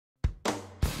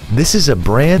This is a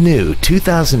brand new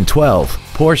 2012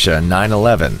 Porsche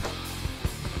 911.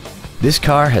 This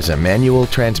car has a manual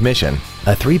transmission,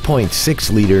 a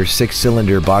 3.6-liter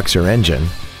six-cylinder boxer engine,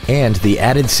 and the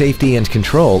added safety and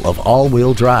control of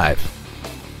all-wheel drive.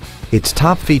 Its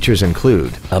top features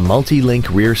include a multi-link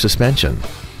rear suspension,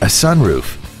 a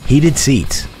sunroof, heated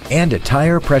seats, and a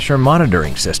tire pressure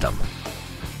monitoring system.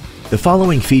 The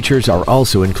following features are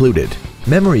also included: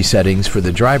 memory settings for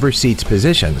the driver's seat's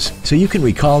positions so you can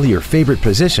recall your favorite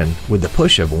position with the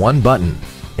push of one button,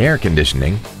 air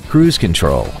conditioning, cruise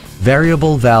control,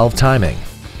 variable valve timing,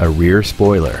 a rear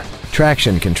spoiler,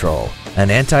 traction control, an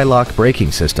anti-lock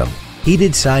braking system,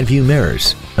 heated side view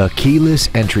mirrors, a keyless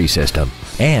entry system,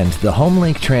 and the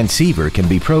HomeLink transceiver can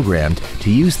be programmed to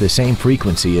use the same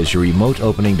frequency as your remote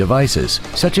opening devices,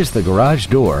 such as the garage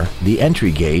door, the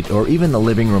entry gate, or even the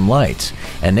living room lights,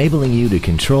 enabling you to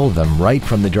control them right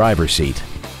from the driver's seat.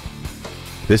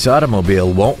 This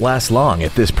automobile won't last long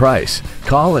at this price.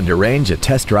 Call and arrange a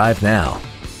test drive now.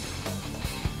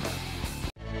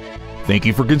 Thank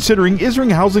you for considering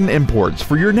Isringhausen Imports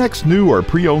for your next new or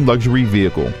pre-owned luxury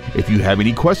vehicle. If you have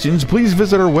any questions, please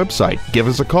visit our website, give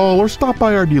us a call, or stop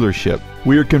by our dealership.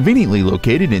 We are conveniently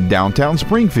located in downtown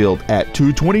Springfield at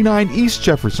 229 East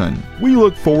Jefferson. We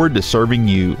look forward to serving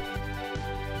you.